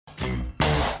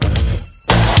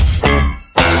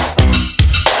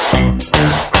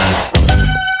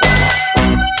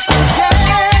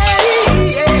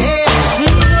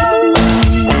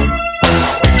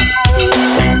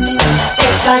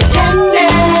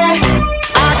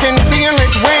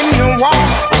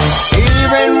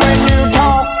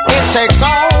take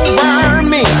over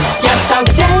me. You're so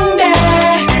tender.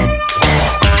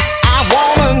 I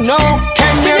wanna know,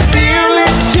 can you feel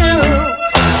it too?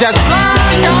 Just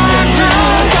like I do.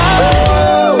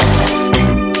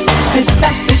 This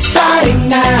stuff is starting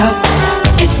now.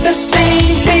 It's the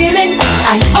same feeling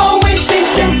I always seem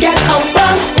to get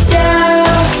around you.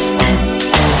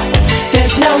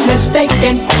 There's no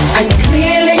mistaking, I'm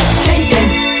clearly taken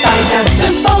by the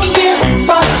simple view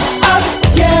of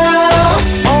you.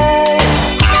 Oh,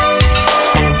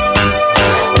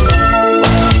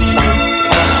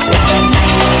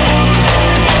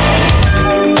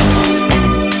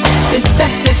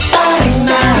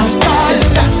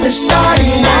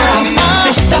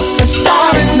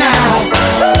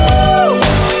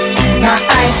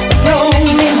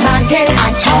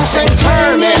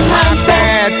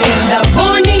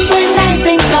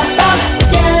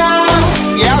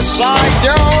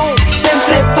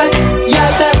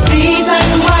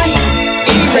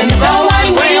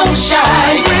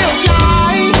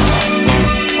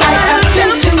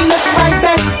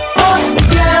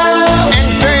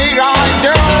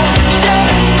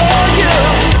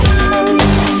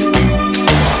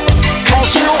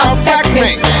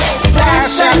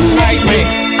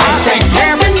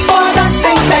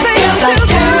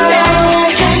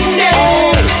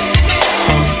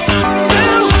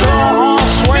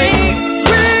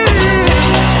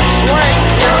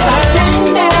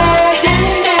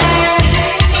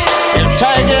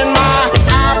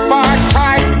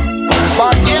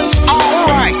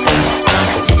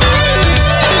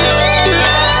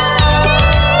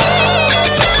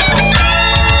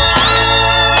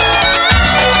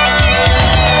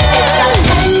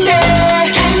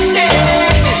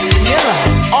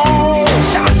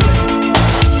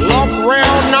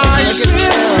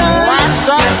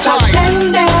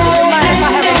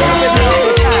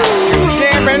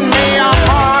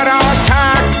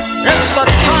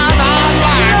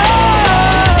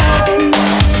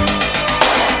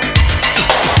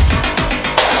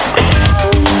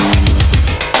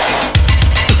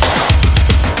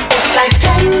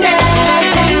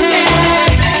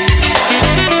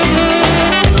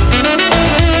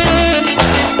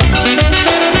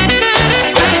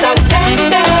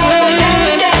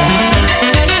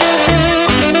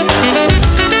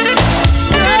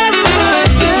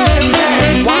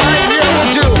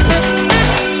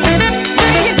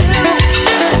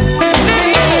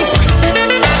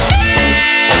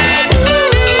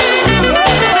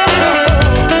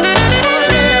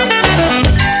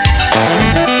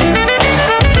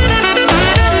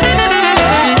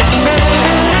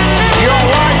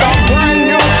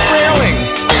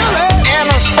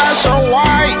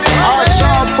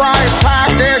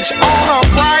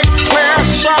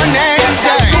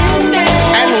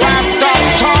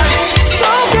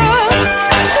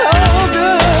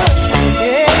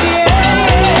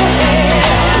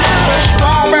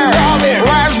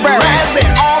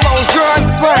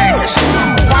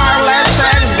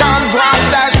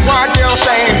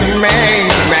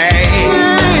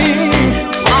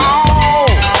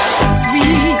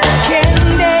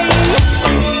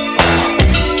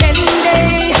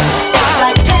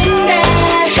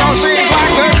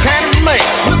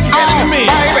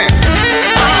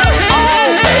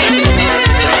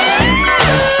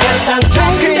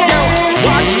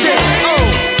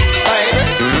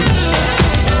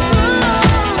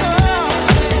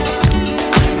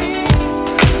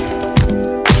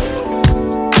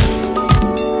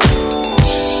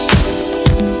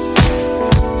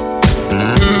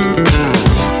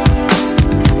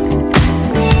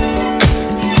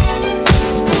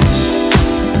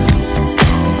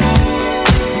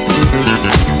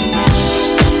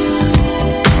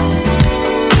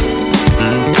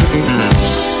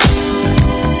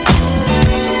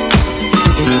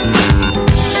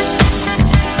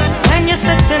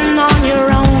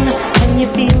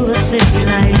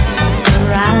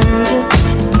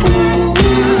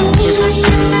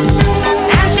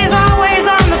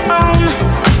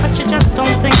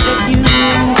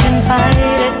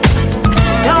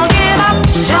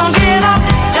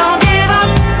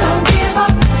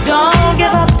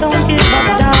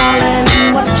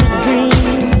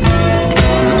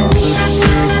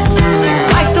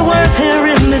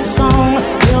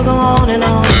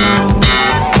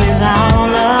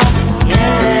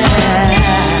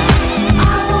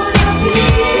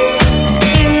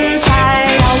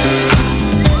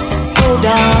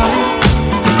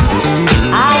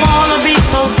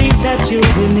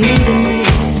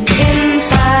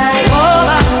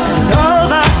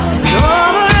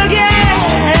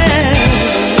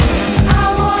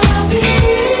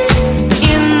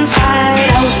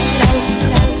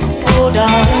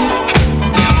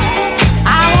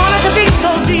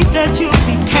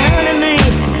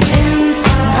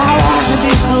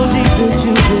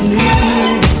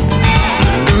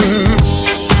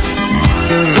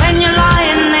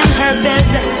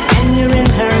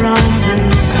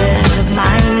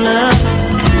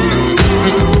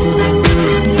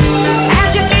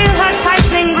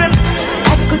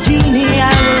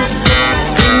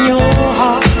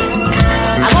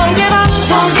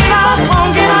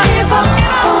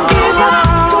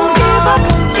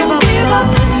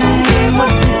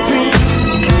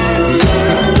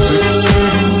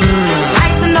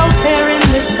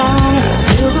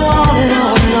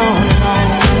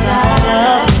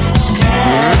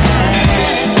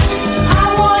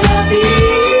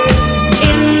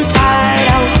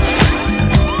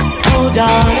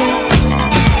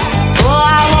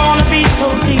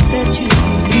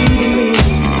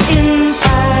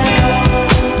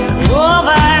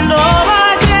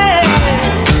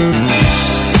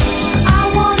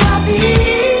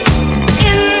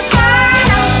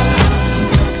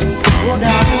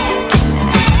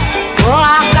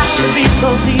 so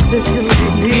deep that you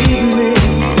leave me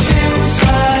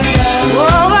inside out.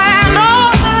 Over and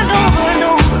over and over and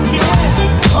over again.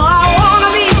 Oh, I wanna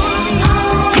be,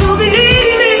 you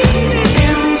believe me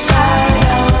inside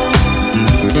out.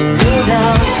 Good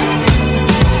out.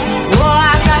 Oh,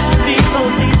 I got to be so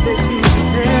deep that you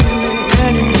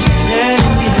turn me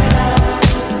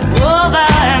over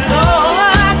and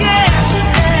over again.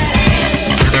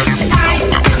 Sight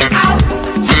out,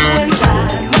 you and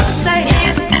I must stay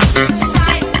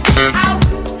sight out.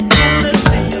 Let's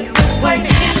be this way.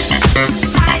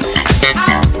 Sight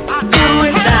out, you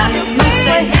and I must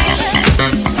stay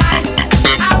sight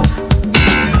out.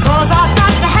 'Cause I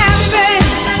got to have it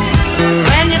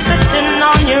when you're sitting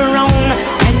on your own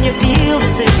and you feel the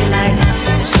city life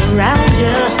surround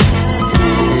you.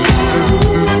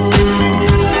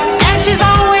 She's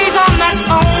always on that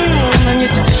phone, and you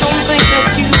just don't think that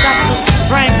you got the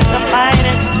strength to fight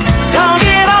it. Don't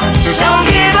give up, don't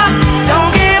give up,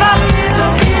 don't give up,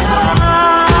 don't give up.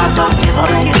 Don't give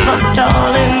up,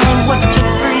 darling, on what you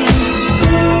breathe.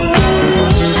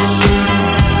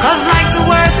 'Cause like the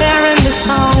words there in the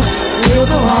song, we'll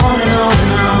go on and on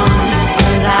and on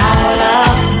without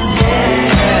love.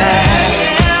 Yeah,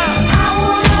 I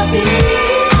wanna be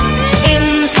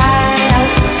inside out.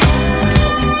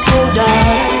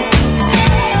 Darling,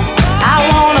 I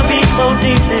wanna be so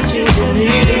deep that you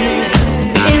believe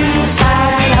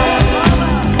inside out.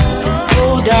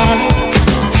 Oh, darling,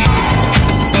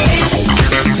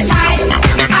 inside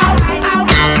out, out,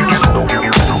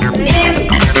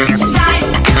 inside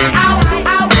out,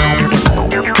 out,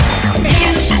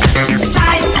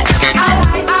 inside out,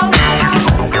 out,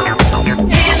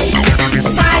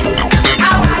 inside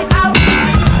out, out.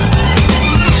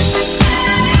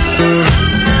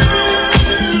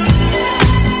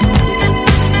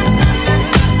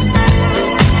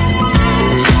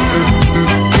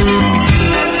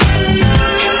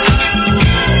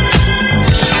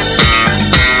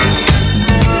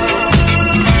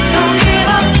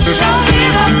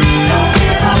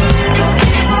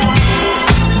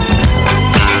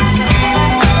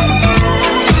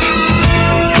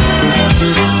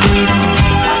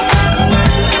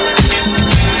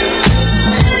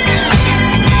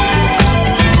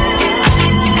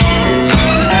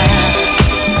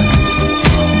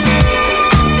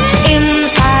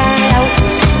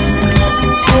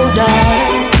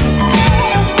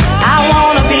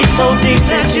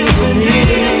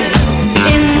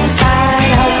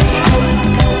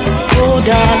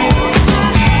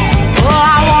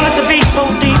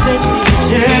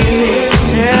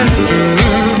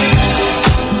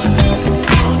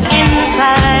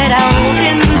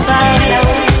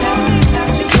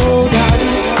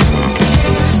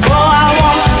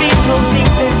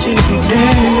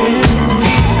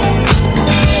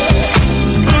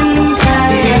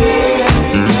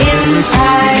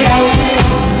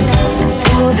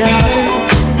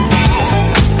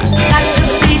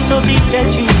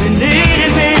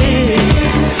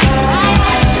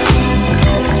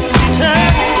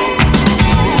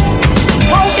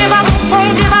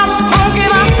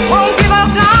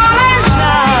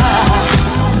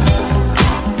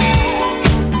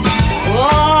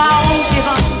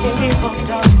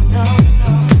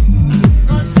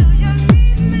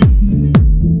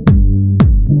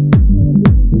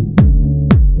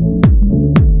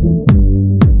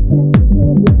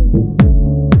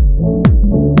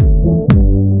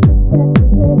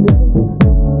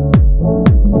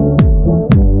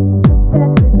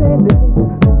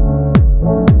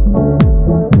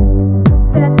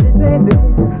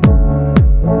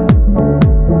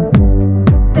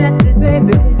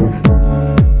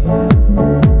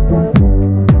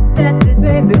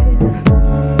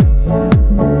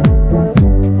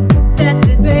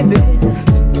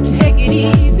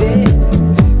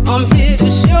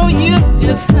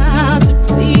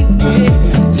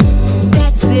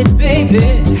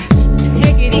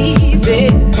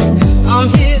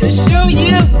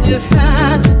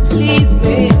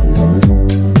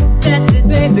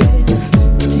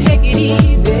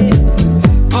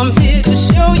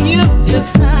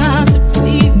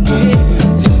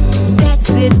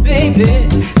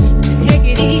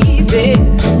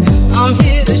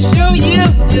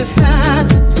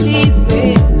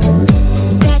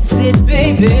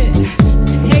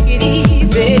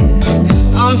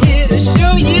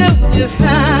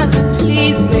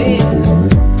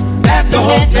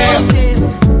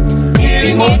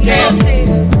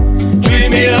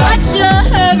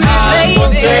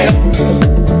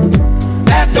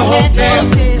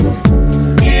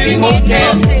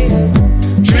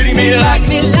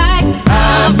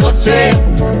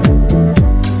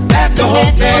 At the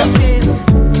hotel,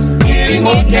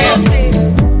 Treating motel,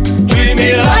 treating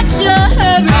me like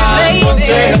I'm for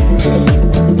sale.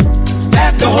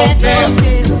 At the hotel,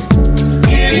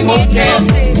 getting motel,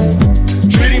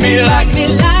 treating me like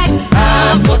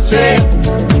I'm for sale.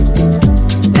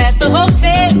 At the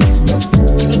hotel,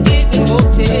 getting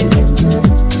motel,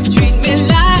 treat me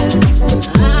like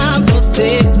I'm for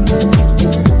sale.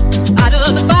 Out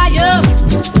of the fire,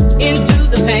 into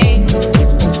the pain.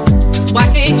 Why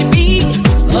can't you be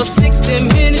a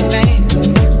 60-minute man?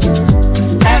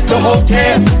 At the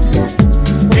hotel,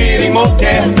 getting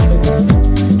motel,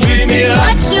 treating me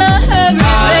like What's your hurry,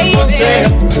 I'm for baby?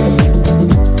 sale.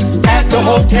 At the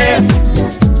hotel,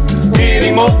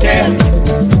 getting motel,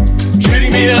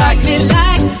 treating me like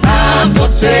I'm for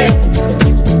sale.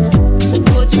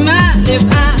 Would you mind if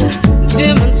I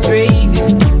demonstrate?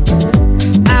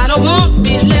 I don't want to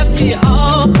be left here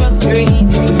all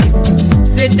frustrated.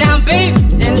 Sit down, baby,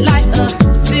 and light a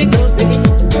cigarette.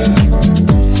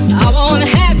 I wanna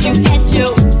have you at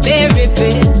your very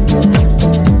best.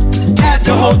 At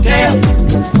the hotel,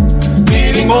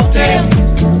 getting motel,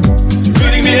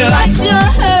 treating me like What's your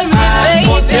hurry, I'm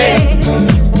for sale. baby?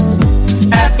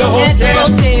 At the At the hotel,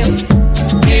 hotel,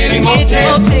 getting get the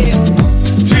motel, hotel,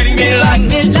 treating me like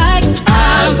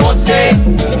I'm for sale.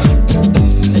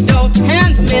 Don't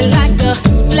handle me like a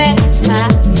flat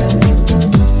tire.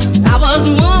 I was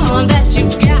one that you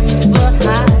got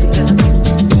behind,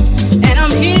 and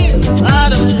I'm here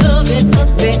out of love and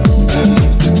affection,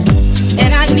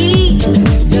 and I need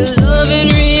the love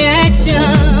and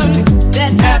reaction.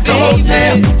 That's At the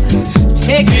hotel,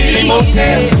 take getting it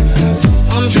motel, easy.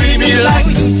 I'm treat me gonna like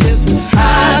show you just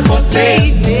I'm for sale.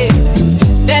 please me.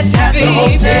 That's At the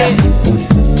hotel,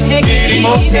 take getting it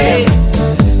motel, easy.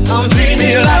 I'm treat here me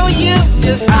to like show you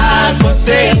just I'm for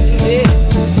sale.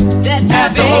 that's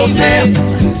At the hotel,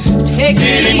 take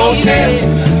getting it motel, easy.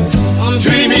 I'm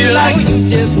treat me here to like show you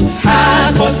just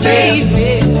I'm for sale.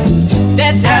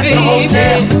 that's At the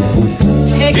hotel,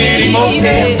 take getting it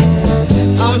motel, easy.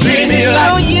 I'm treat here me to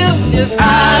show like you just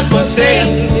I'm for sale.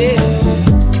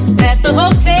 At the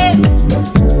hotel,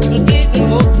 getting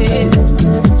motel,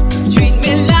 treat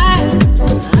me like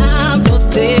I'm for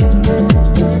sale.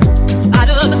 Out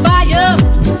of the fire,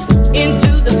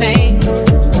 into the pain.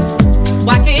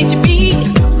 Why can't you be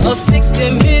a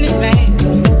 60-minute man?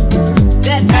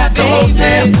 That's At the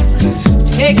hotel,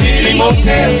 take getting it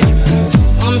motel, easy.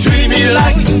 I'm treat me here to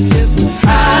like show you just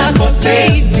I'm for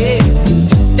sale.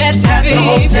 That's At the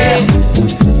hotel,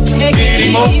 take getting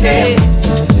it motel, easy.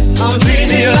 I'm treat here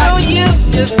me to like show you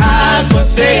just I'm for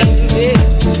sale.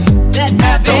 That's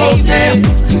At the hotel,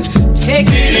 take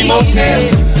getting it motel,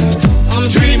 easy. I'm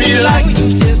treat me here to like show you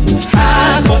just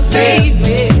I'm for sale.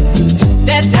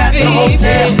 That's At the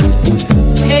hotel,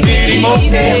 take getting it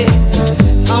motel, easy.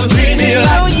 I'm treat here me to show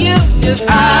like you just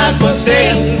I'm for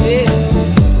sale.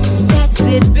 That's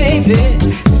it, baby.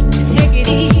 Take it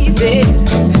easy.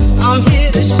 I'm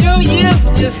here to show you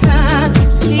just how to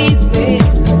please me.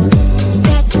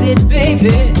 That's it, baby.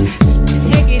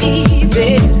 Take it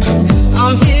easy.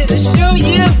 I'm here to show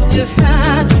you just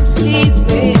how to please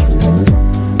me.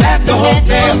 At the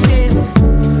hotel,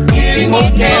 getting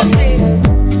motel,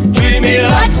 treating me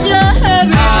like What's your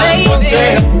hurry, I'm for baby?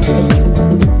 sale.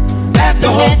 At the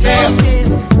hotel,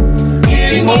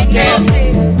 getting motel,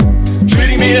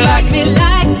 treating me like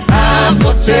I'm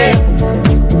for sale.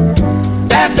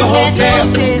 At the hotel,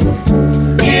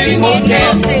 getting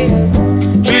motel,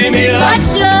 treating me like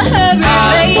What's your hurry,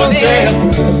 I'm for baby? sale.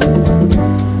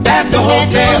 At the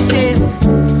hotel,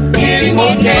 getting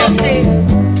motel,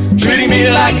 treating me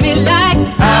like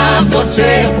I'm for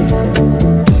sale.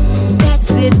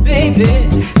 That's it, baby.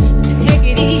 Take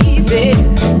it easy.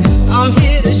 I'm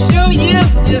here to show you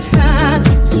just how to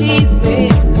please me.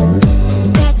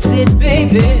 That's it,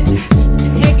 baby.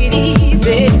 Take it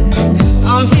easy.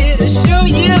 I'm here to show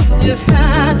you just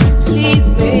how to please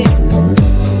me.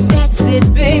 That's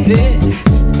it, baby.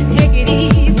 Take it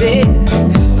easy.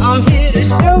 I'm here to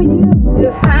show you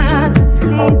just how to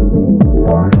please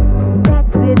me.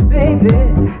 That's it, baby.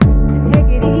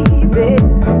 Take it easy.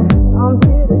 I'm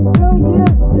here to show you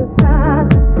just how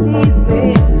to please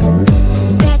me.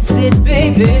 That's it,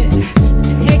 baby.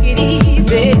 Take it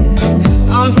easy.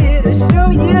 I'm here to show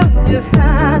you just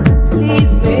how to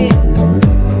please me.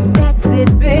 That's it,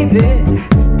 baby.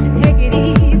 Take it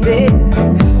easy.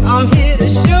 I'm here to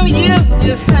show you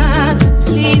just how to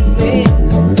please me.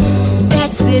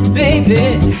 That's it,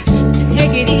 baby.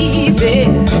 Take it easy.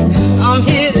 I'm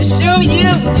here to show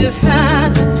you just how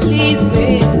to please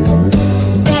me.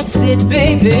 That's it,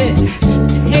 baby.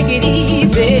 Take it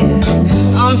easy.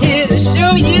 I'm here to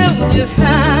show you just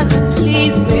how to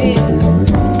please me.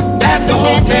 At the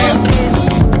hotel,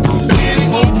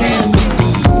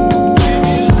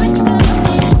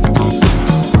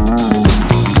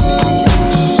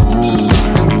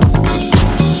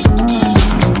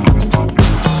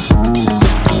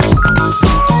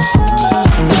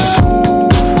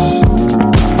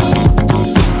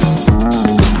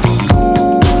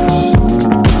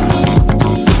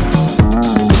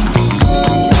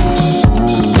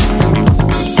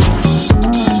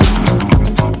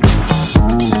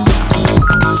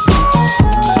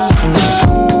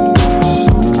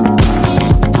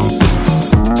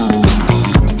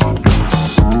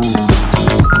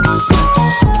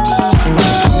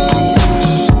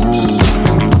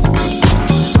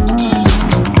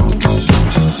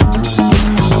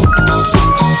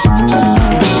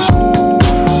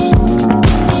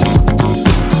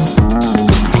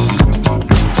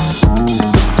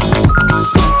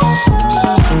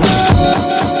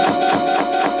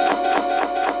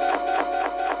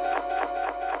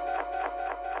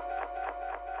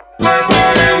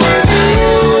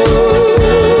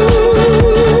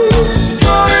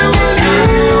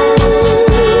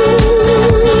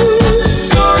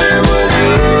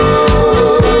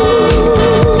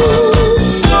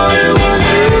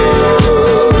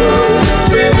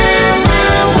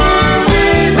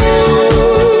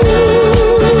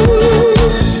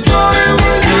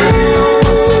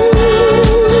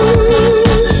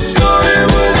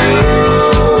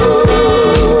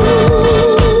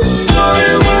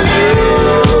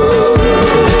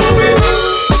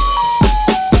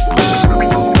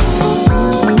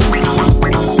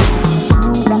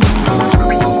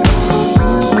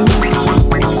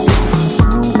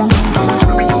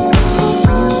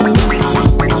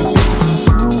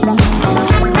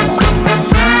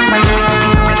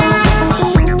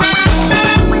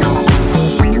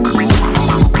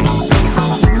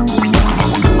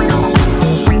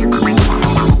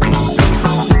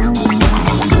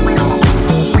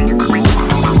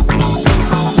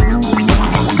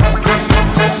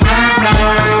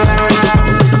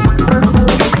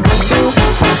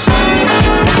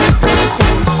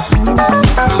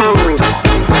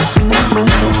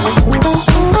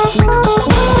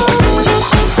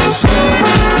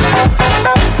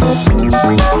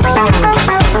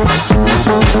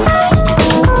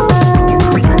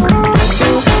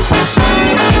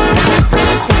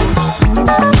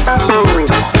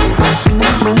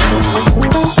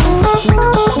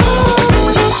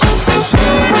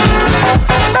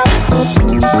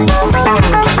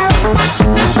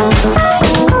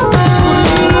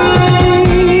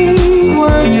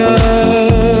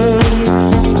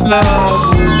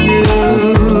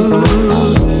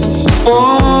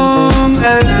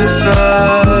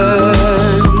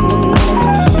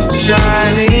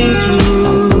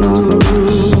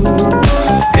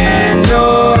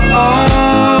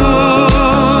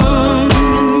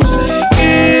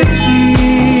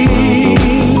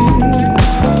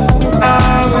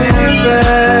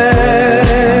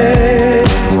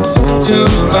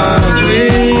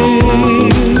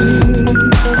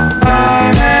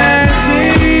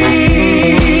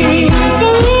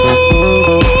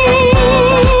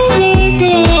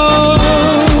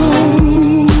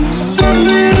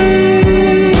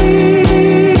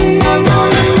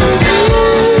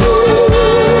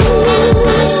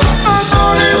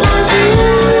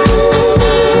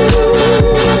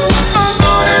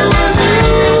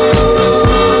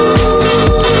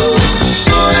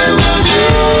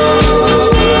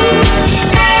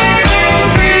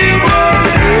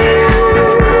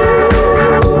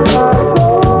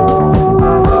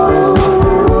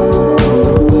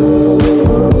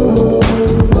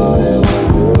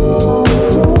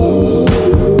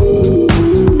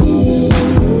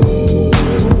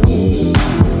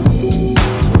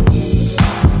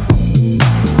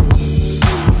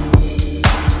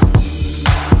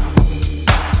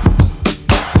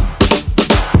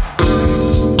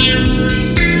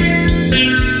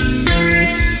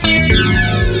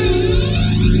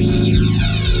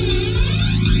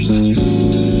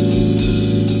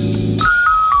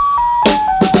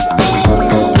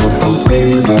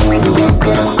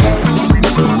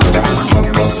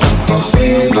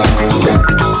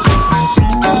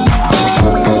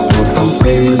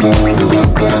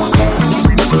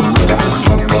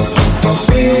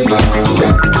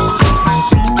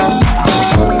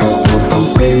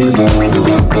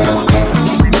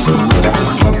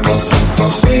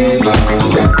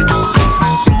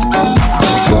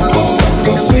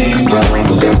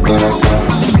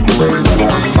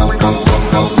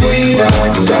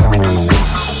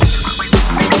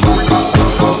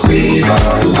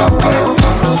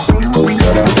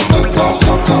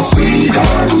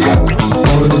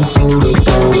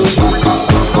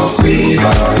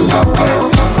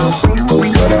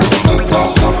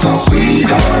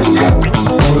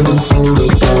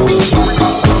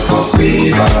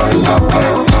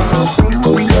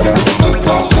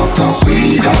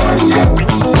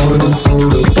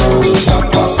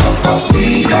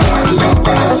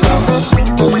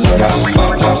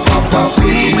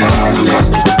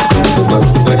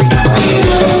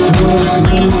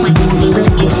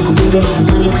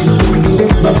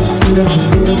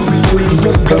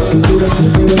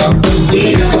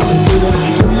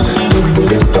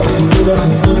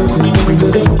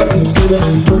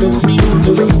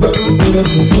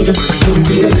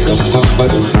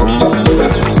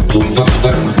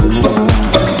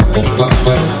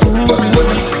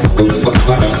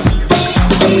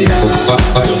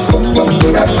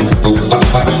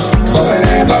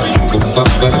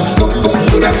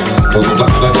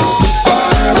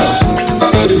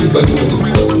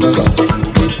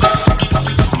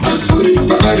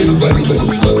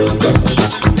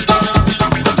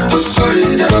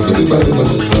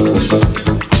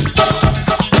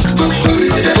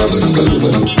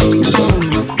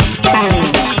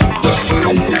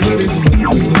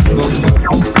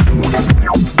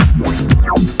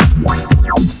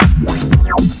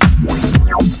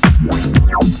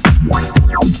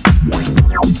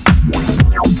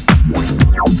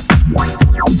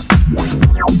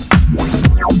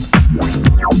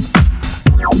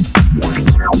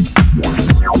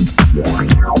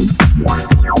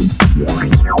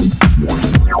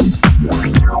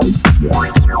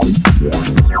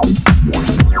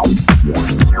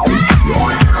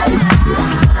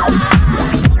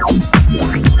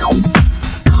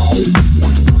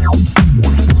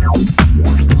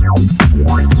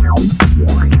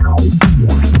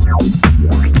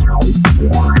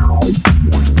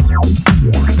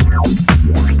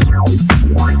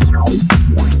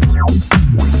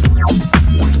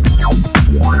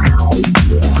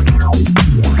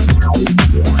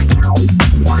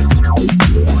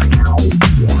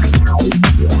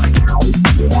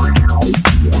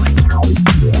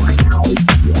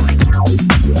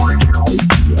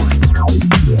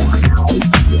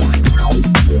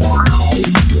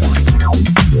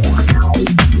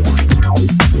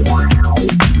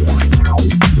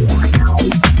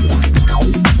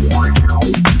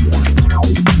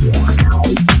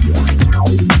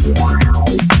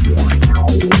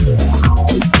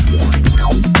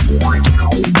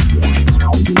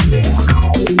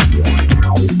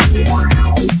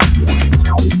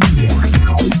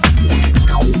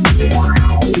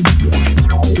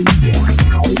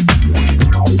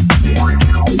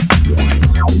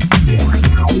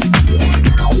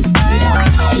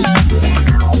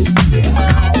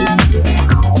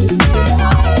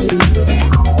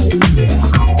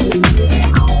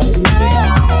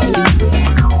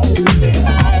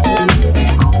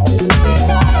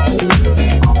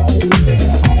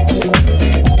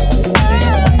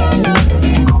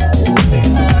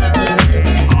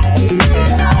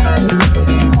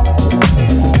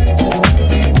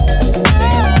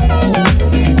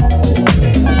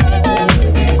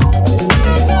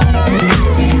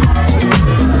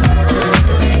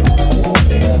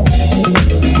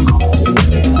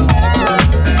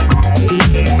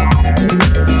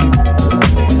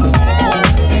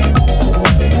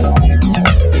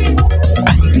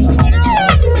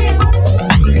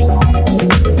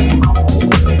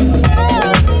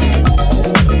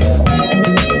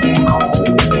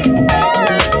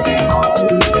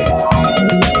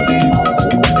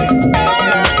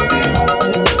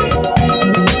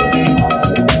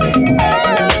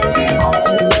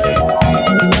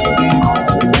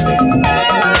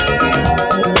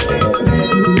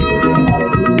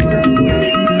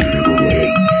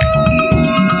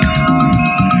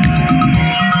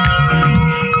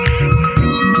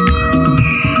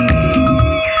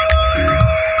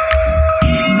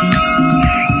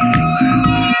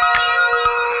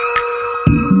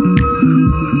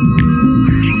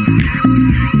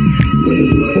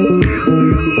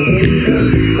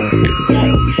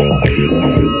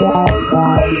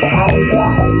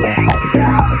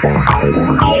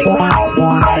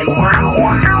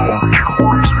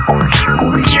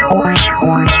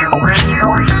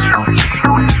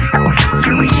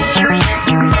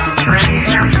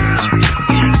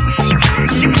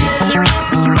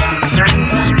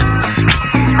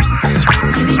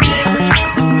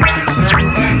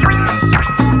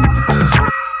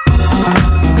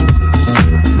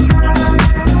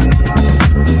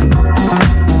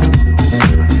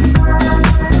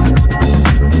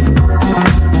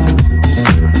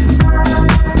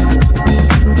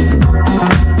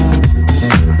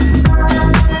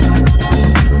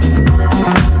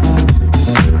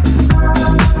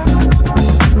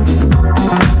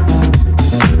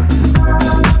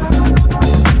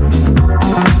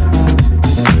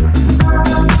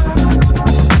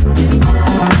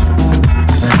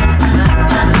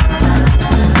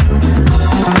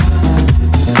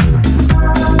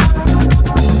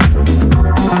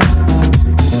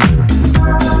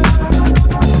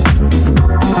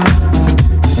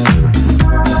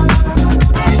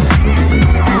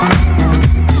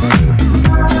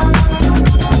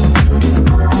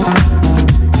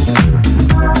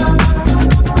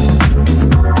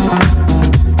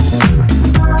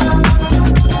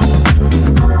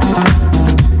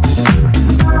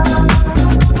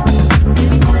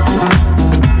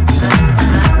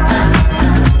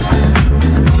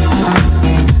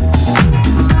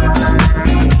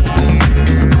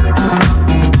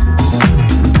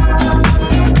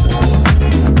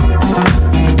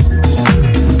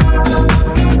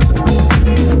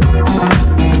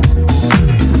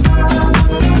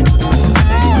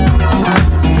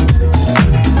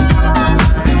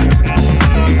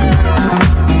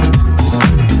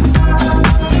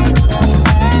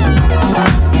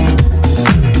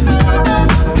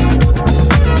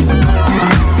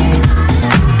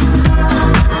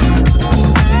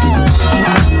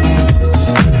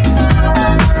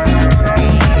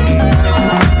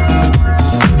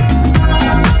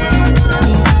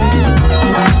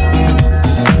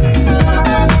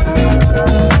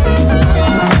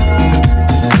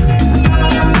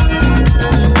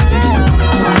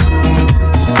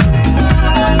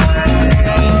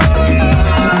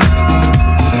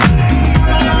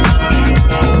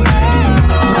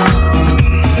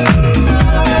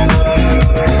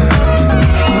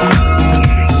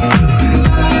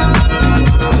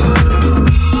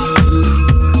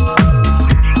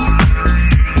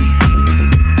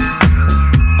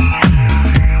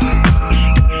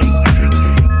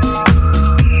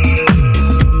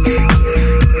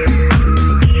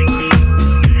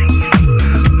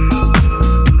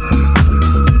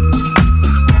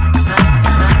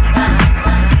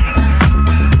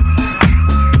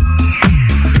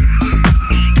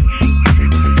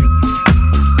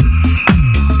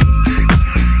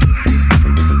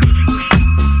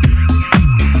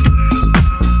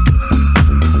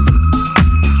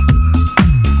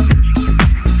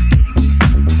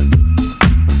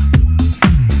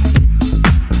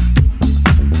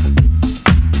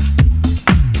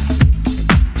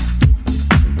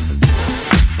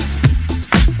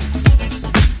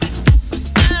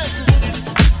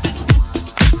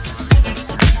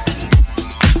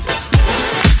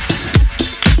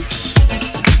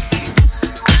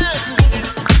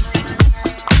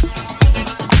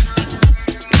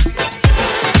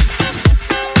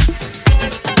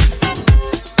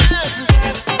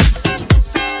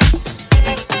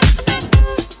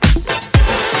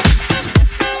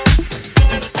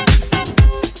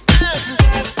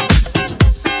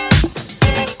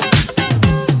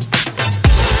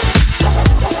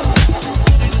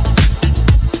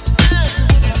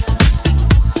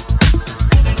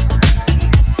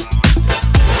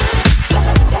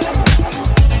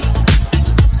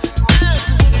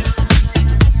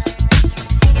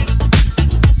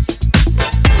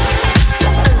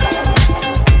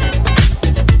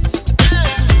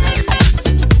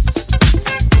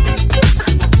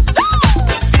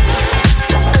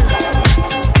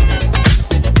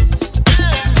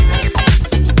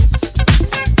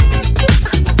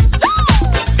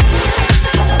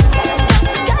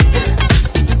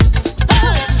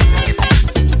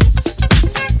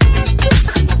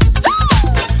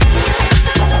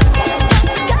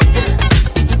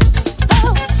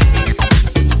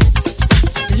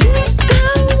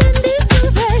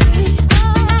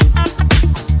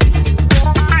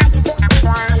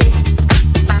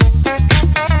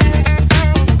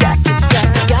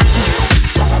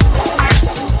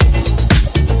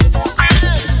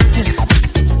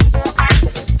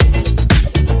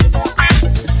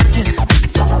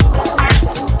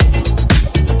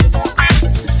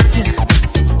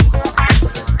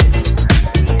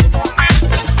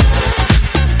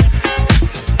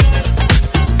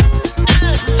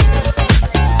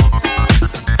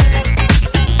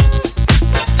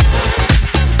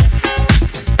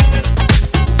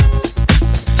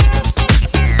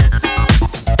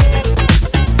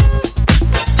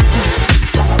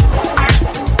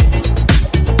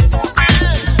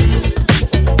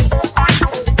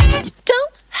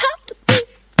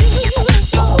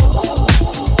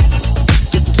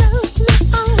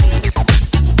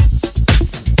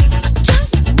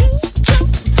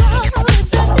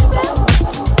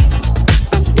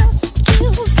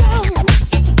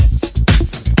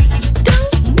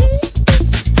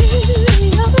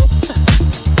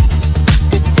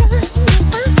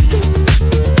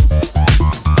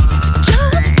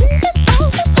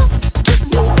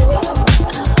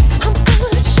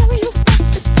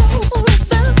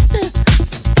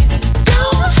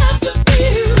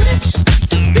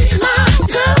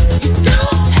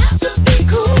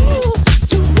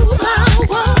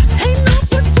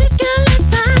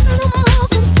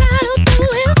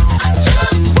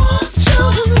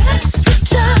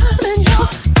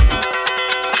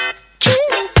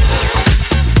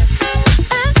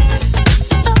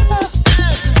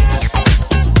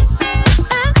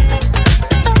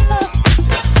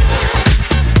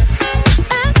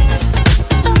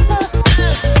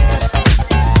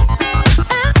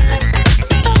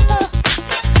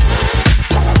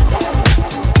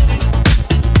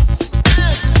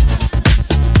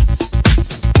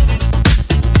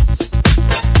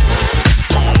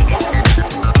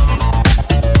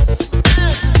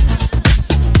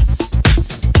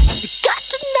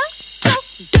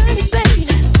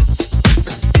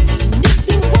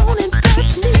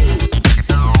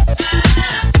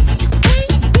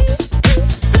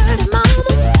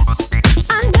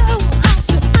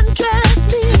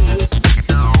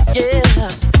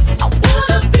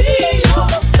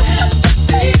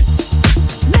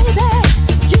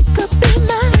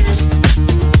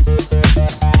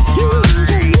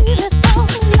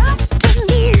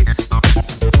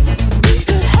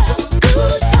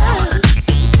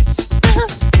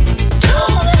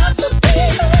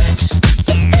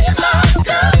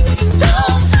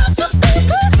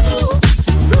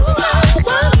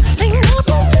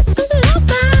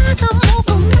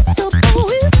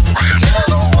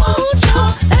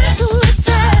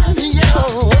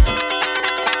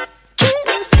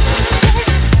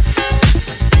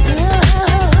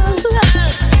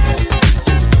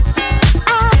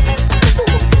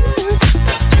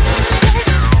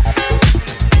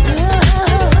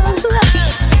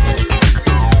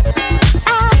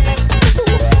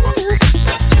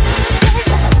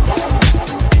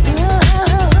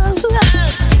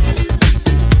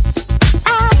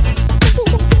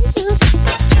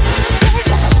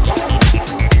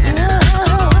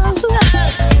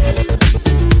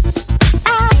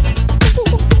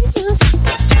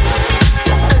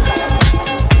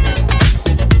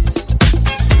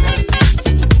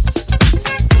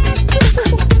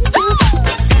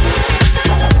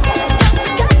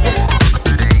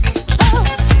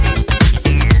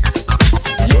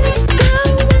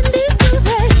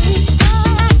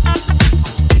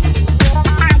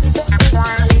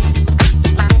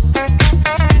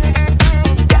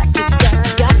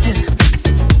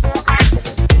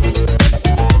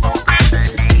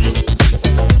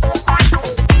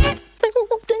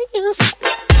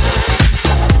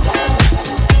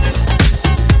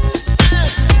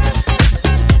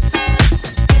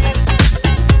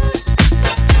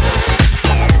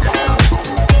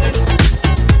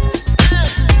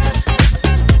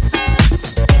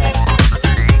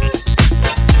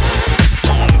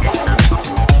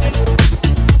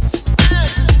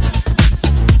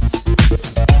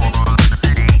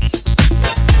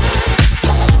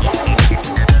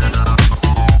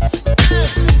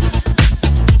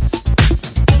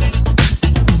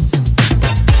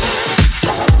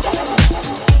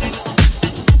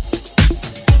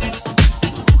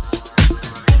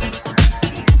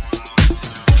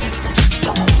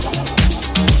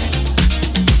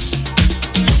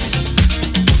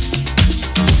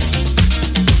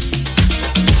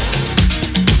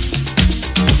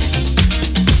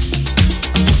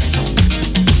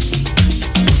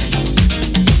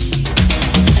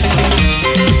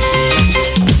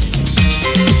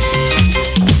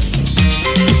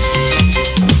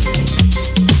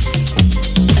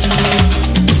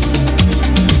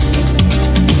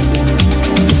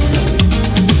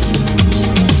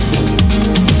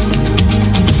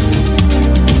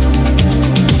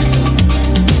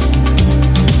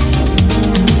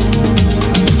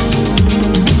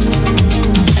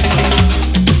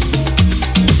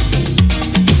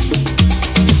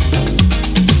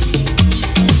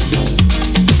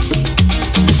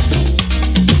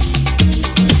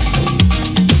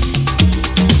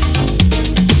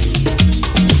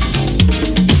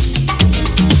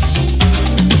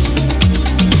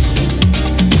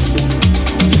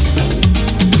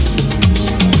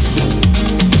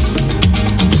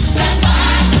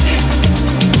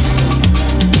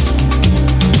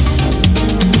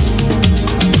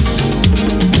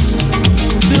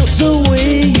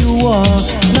 are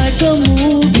like a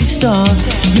movie star.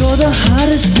 You're the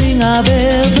hottest thing I've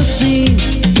ever seen.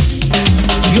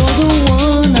 You're the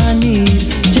one I need.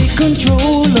 Take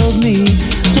control of me.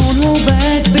 Don't hold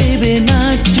back, baby,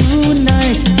 not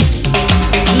tonight.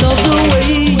 Love the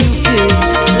way you kiss,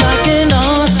 like an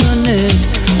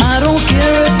arsonist. I don't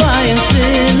care if I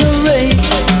incinerate.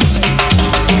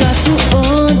 Got to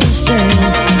understand,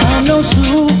 I'm no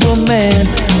Superman,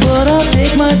 but I'll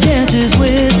take my chances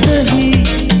with the heat.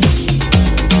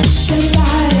 Say I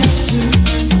have to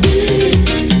be.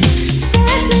 Say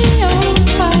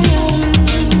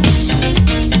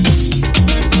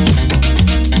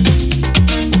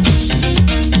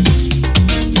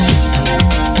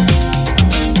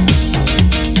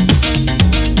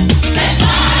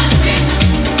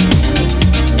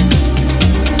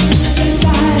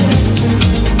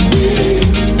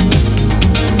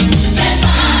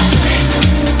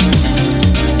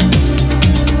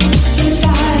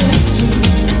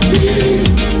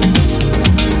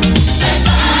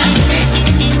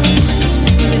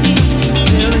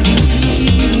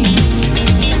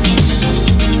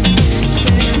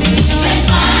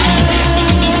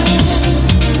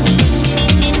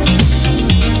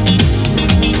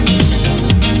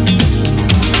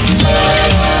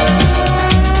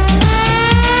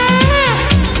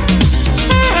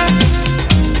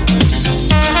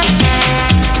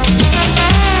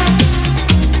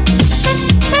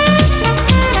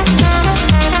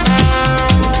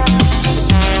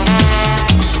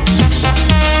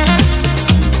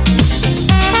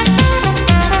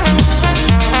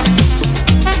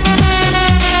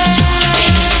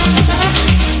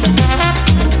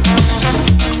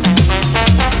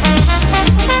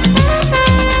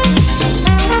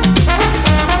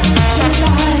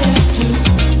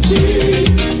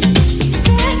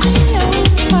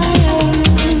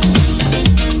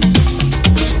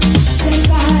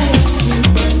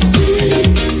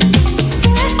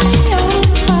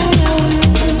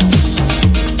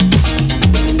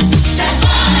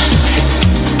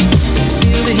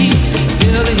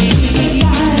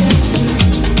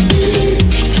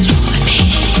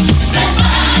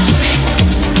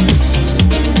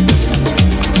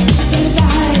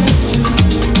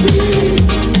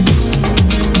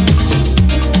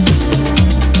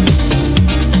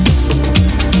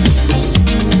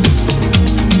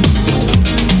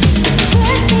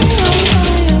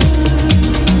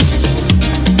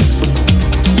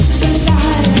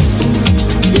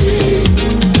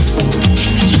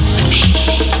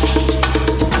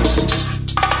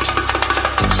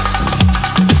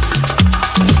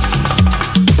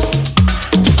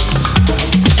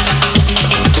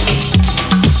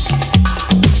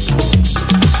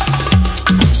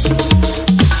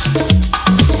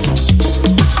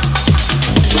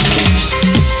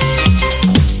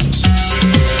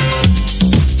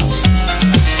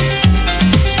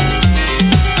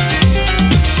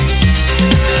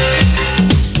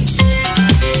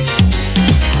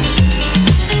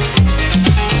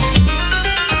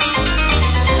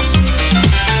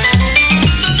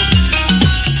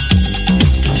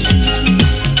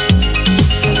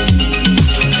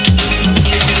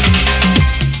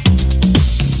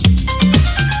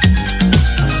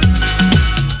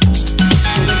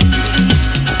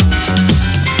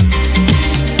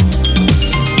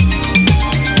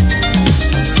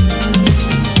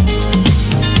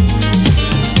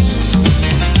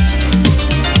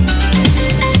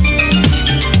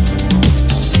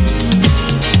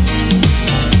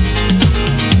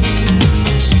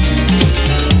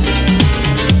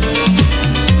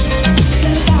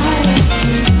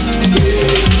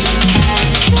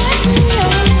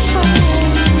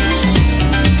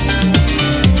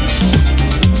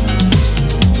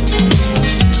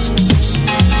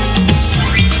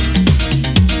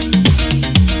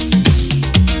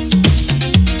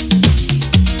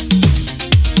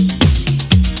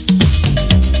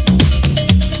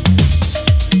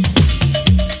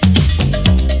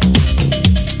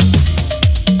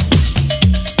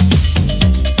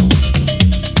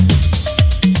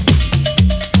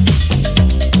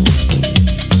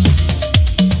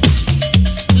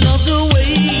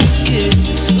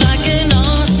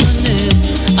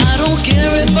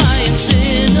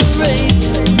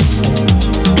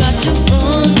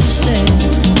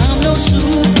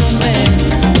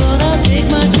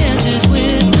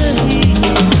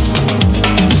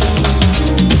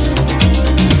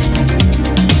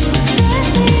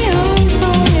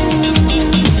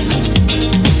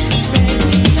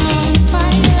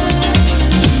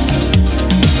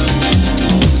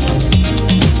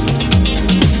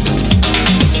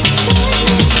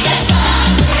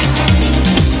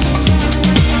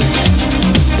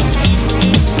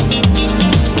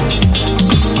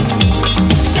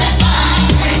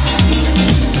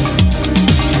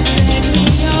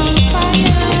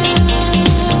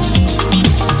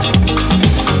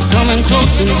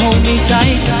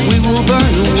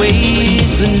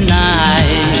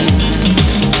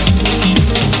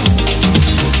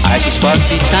I see sparks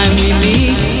each time we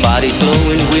meet, bodies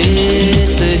glowing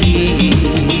with the heat.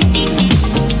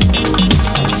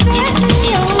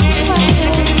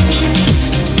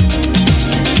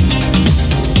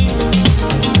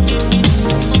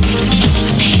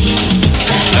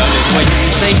 Love is when you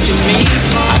say to me,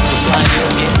 I supply your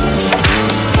gift.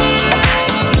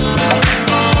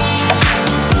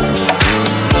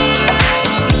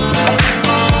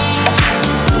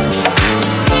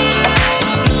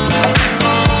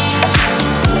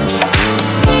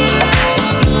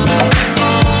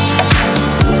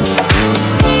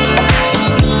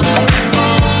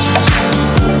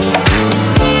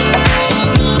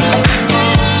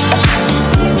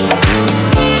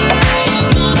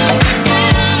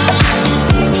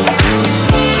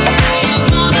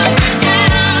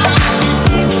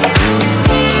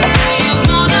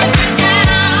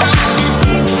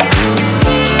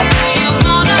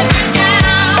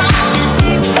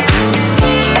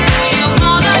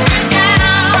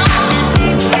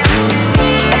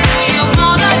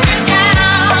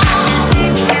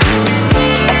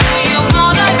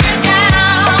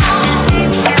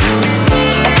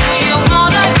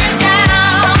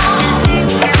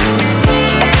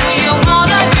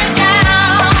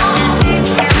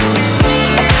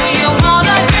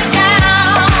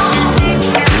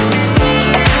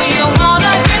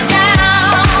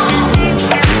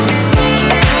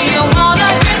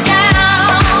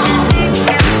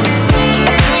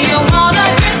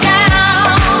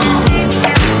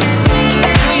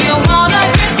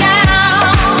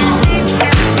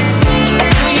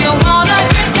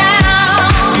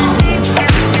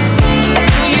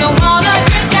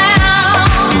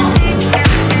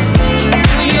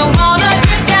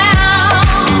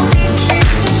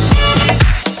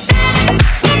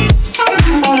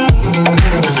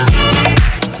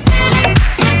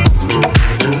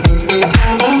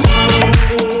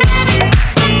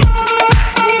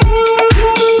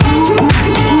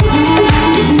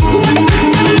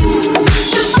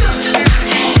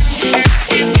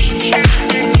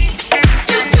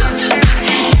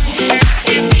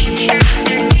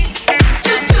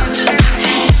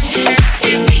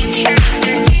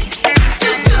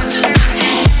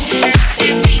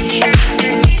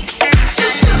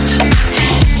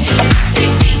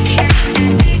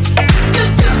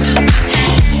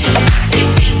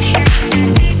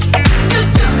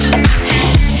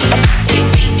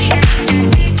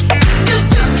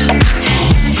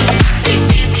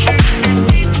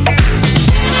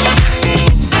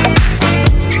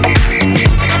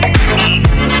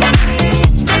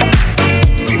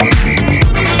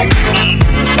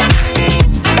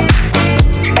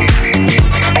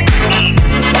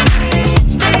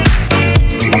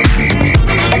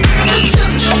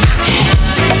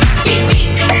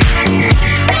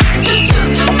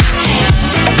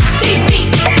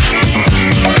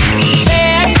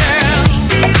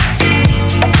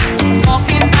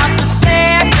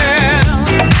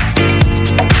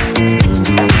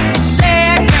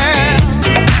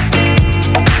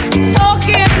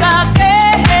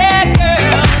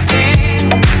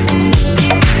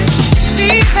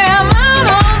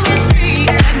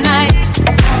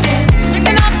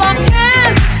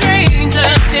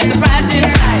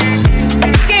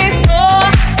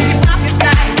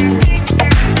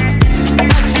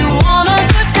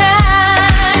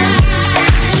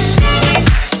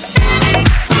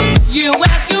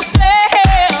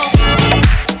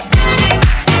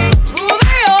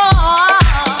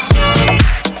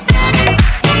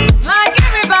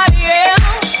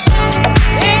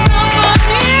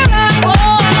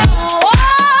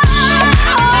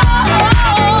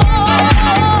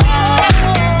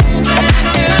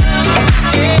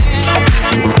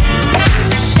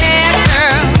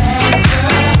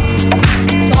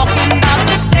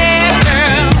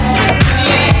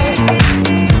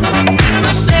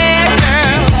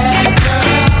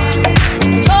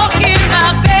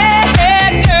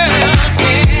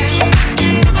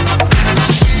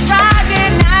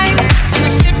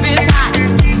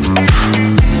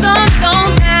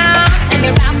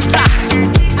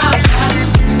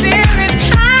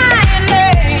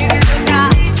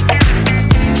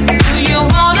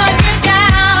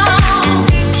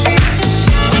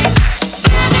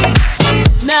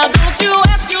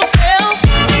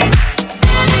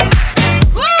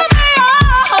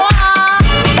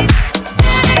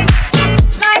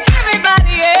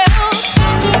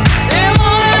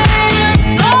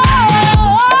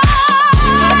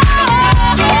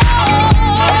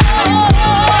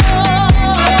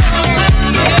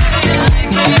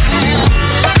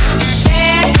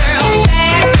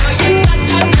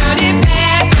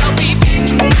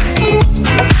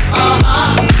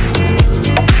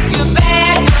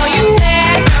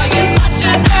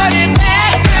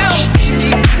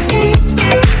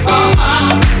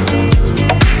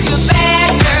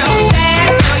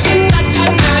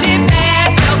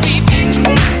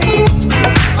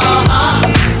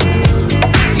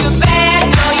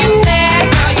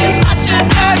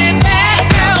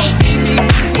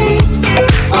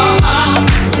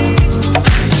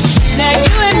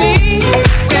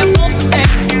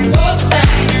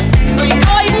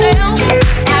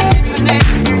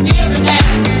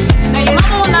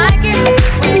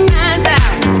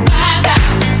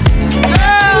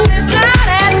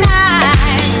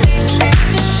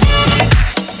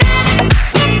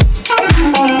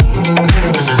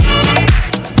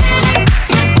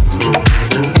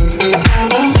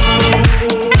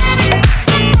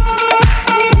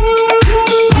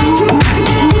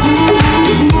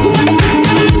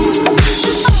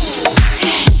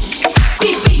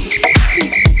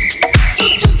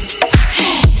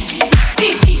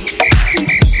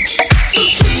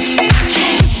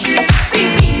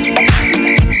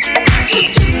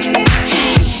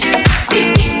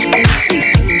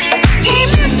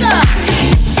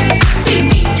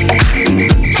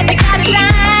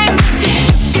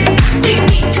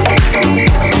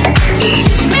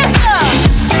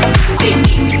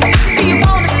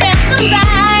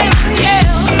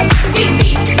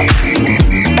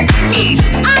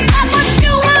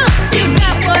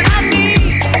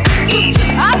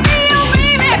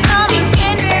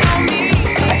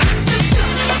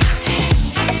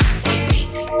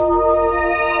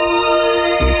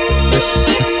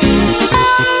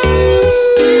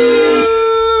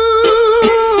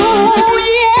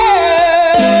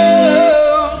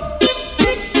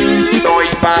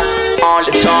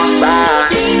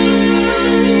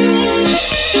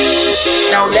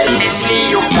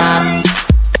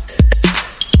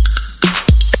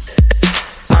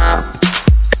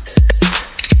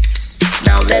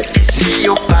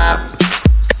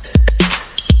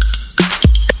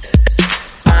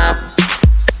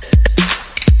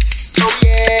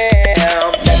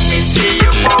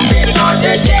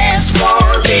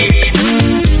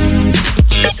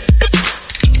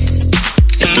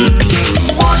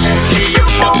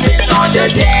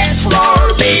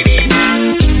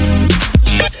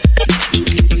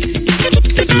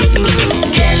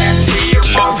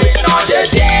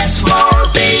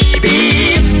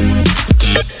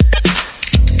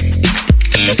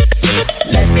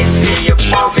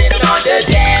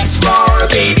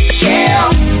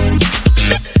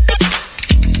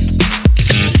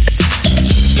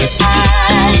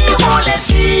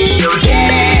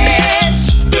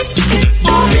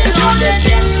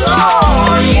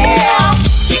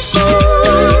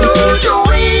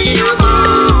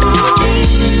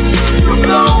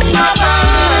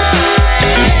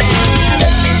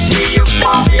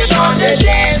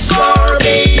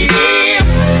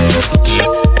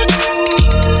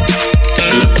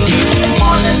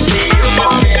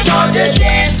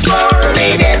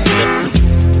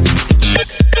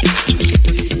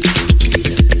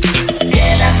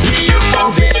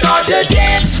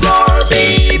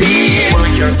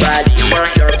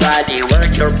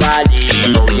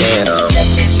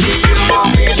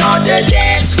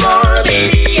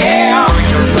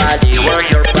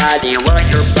 body, work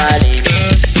your body.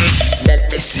 Let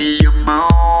me see you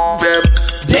move it.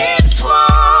 Dance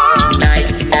floor, night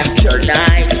after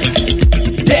night.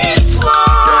 Dance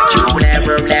floor, don't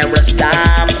you never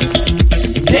stop.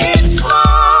 Dance floor,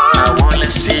 I wanna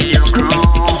see you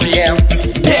groove, yeah.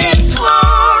 Dance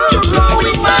floor, you're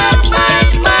blowing my mind.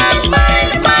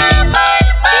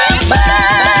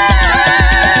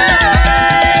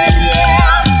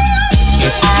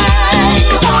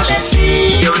 I wanna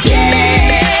see you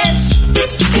dance.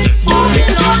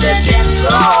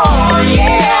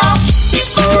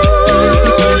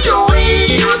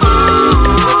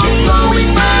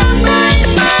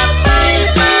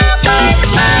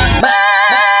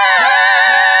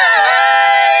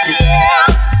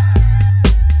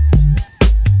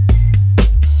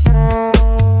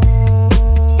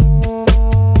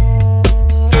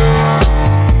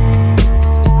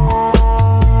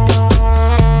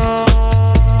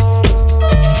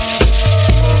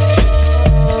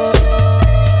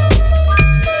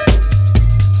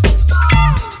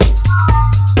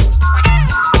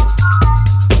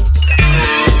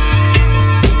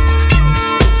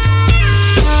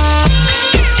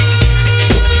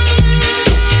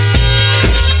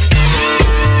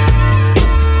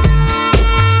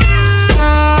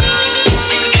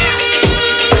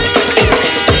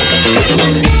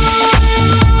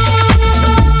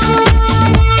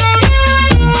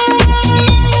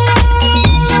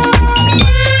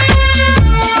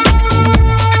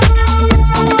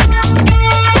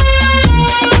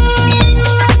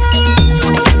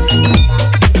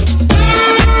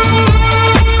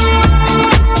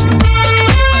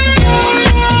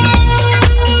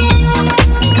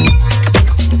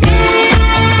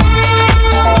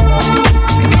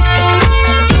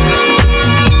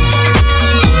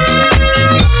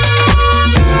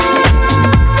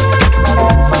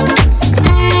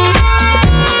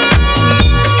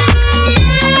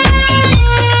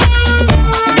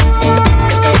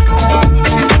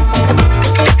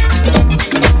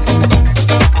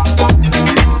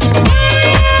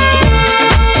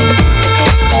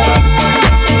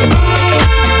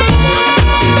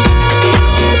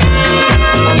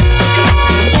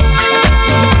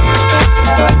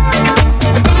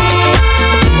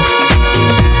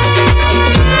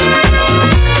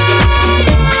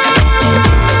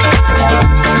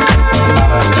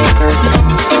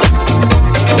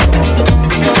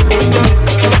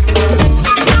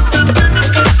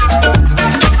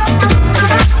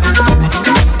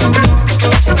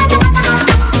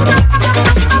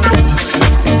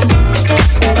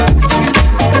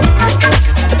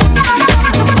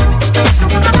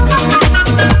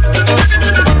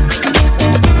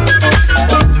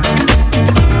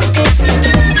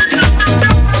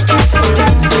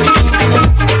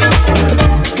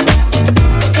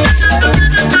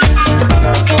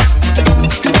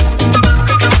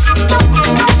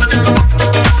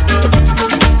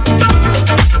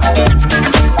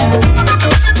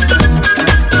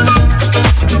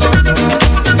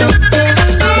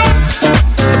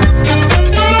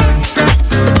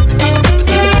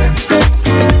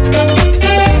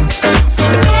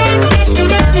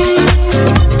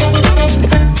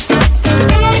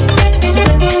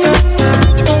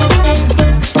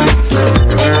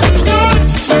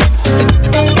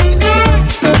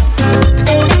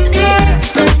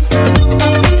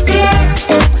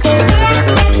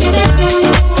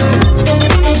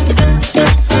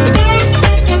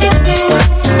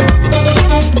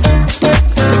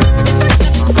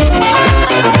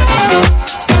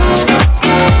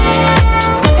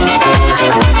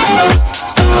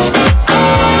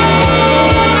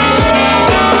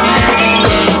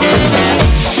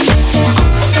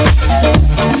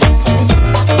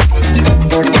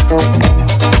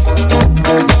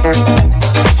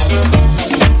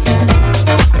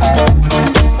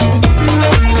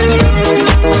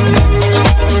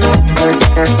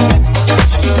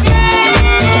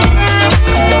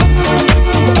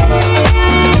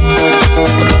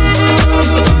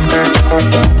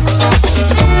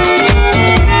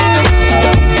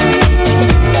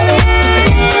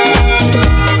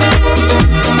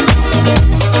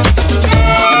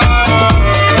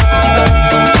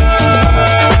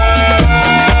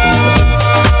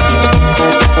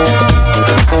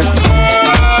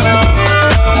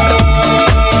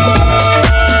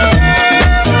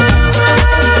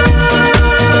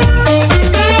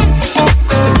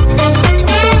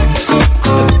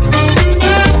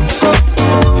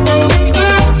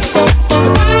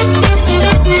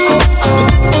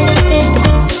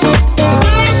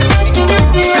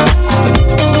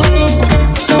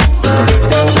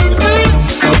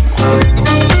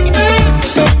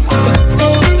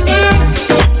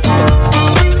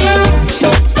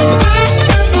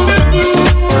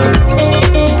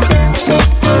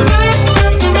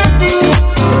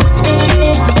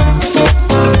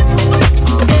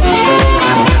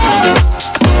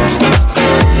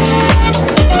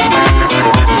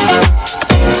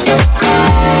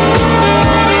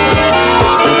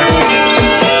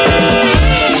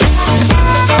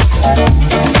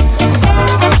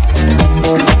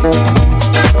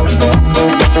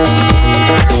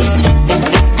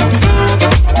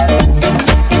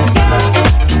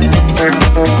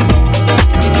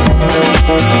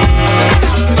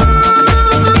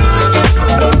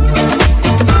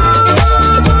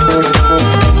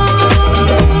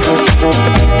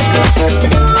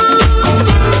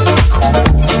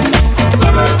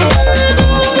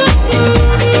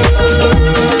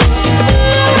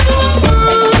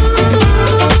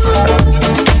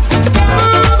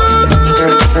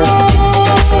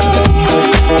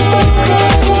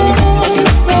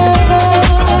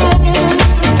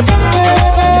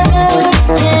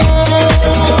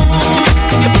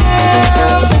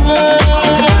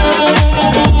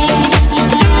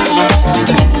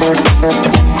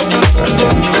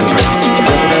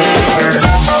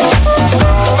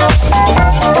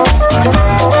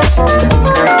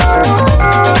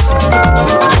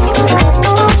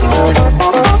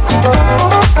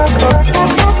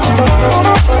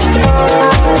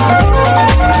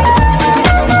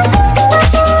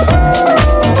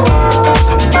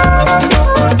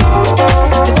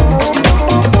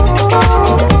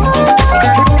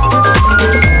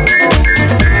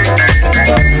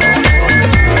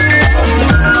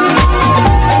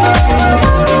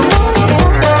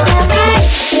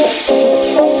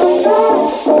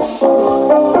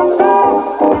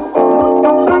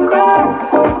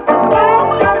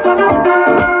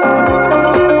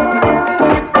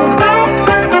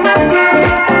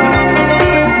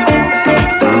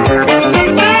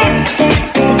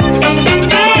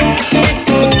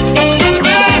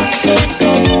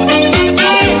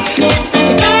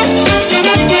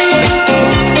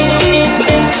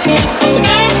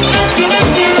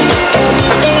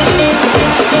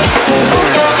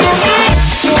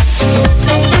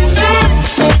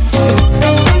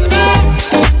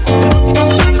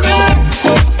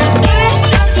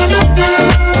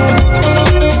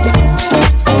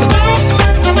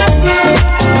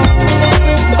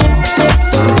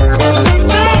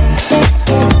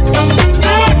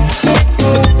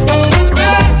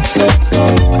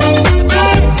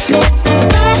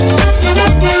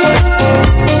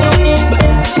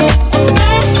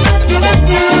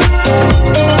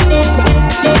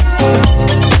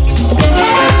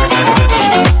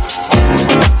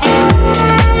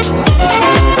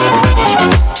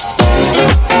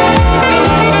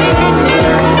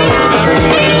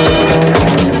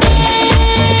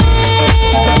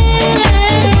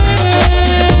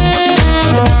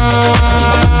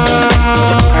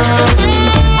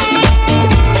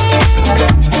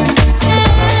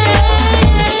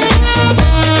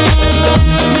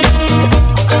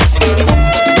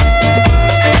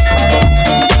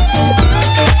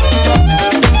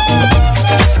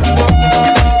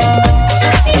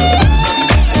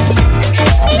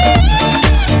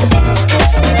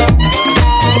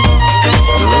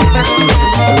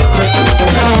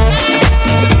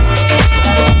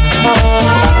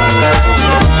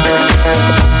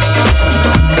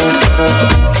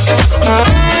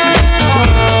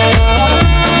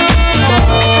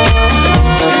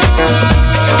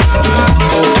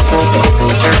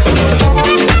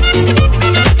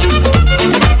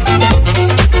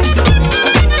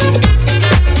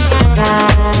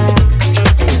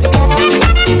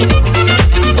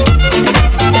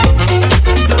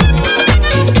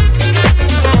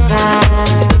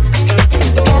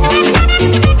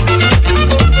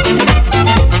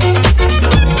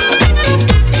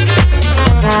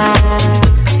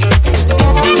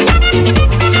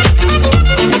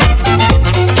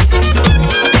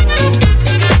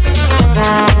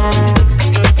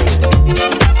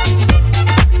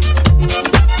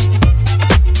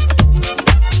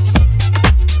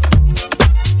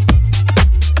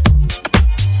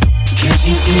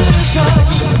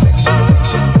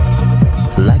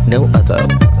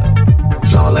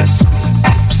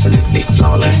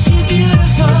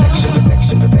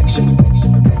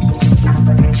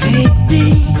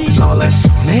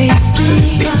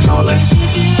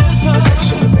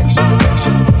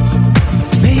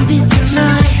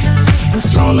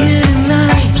 flawless,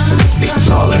 absolutely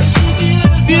flawless,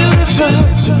 beautiful,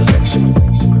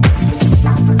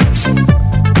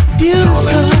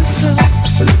 flawless,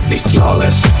 absolutely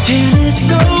flawless. And it's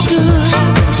no good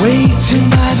waiting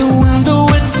by the window.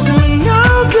 It's no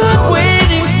good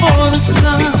waiting for the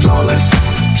sun. Flawless.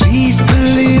 Please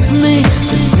believe me,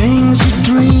 the things you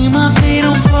dream of, they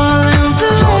don't fall in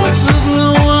the laps of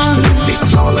no one. Absolutely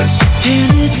flawless.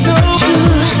 And it's no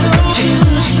good,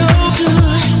 it's no good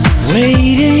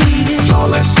waiting,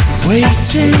 flawless,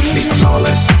 waiting,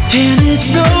 flawless. And it's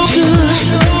no good,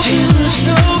 it's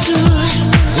no good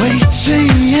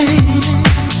waiting.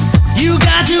 You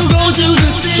got to go to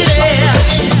the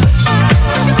city.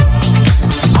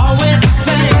 Always the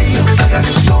same.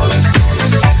 Flawless.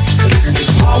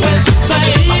 Always the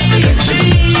same.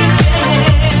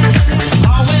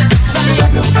 Always the same.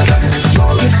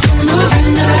 Flawless.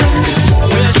 Moving on.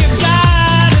 Well, you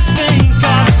gotta think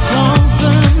of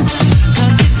something,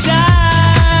 'cause you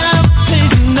just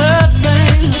think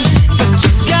nothing, but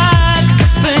you got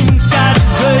things, got it,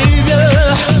 baby.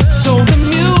 So the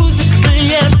music may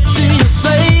yet be your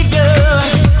savior.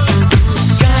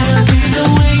 Gotta be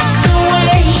some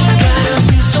way, gotta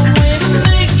be some way to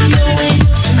make your way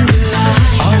to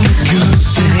life. All the good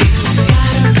things.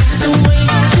 Gotta be some way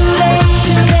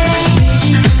today,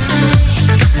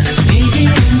 maybe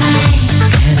tonight,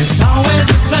 and it's always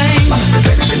the same.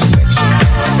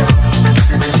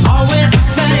 Always the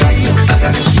same.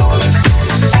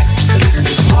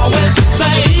 Always the same. Always the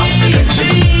same.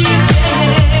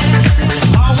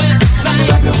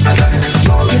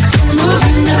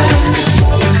 Moving on.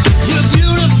 You're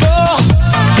beautiful,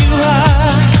 you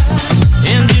are,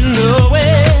 and you know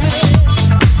it.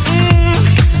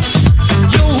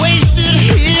 You're wasted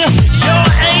here, you're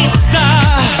a star.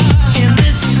 And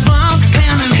this is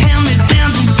Montana and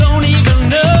hand-me-downs, you don't even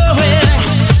know it.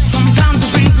 Sometimes it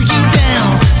brings you down,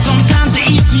 sometimes it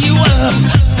eats you up.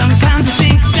 Sometimes you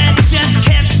think that your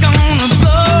cat's gonna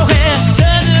blow it.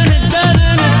 Doesn't it get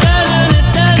better?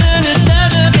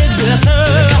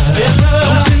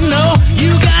 Don't you know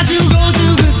you got to go to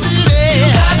the city?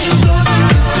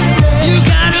 You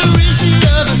gotta reach the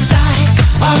other side.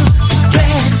 Oh,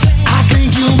 yes, I think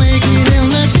you'll make it in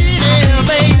the city,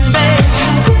 baby.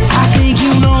 I think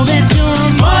you know that you're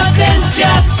more than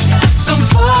just some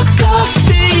fucked up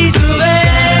piece of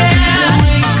land.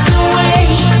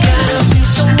 Gotta be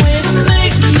some way to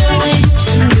make your way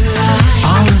to life.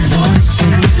 All the boys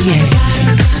say yeah.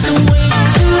 Gotta be some way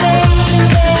today,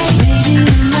 maybe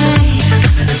tonight.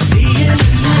 See you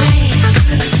tonight.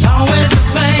 It's always the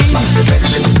same.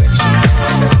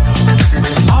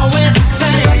 Always the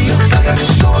same.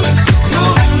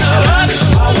 Moving up,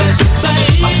 always the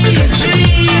same. Yeah.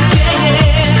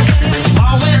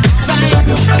 Always the same.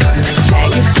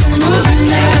 Moving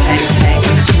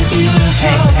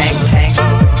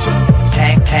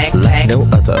Like no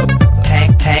other.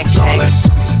 Flawless.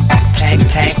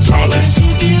 Absolutely flawless.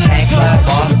 Flawless.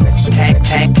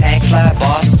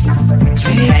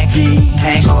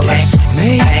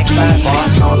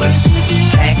 Flawless.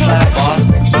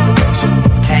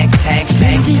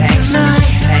 Baby, tonight,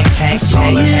 I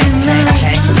say it tonight.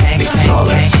 Absolutely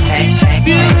flawless.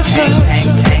 Beautiful,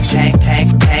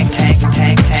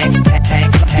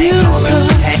 Flawless.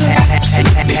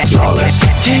 Absolutely flawless.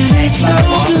 and it's no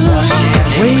good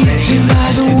waiting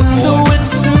by the window.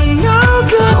 It's no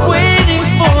good waiting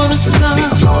for the sun.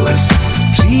 Flawless.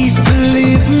 Please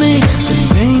believe me, the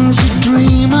things you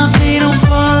dream of, they don't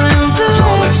fall in the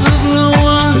laps of no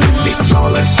one. Absolutely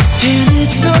flawless. And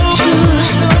it's no good,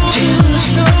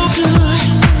 it's no good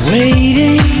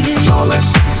waiting, Flawless.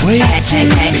 waiting.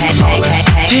 Flawless.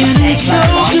 And it's no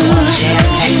good,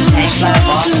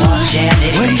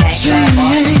 waiting.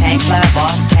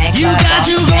 You got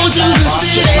to go to the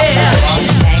city.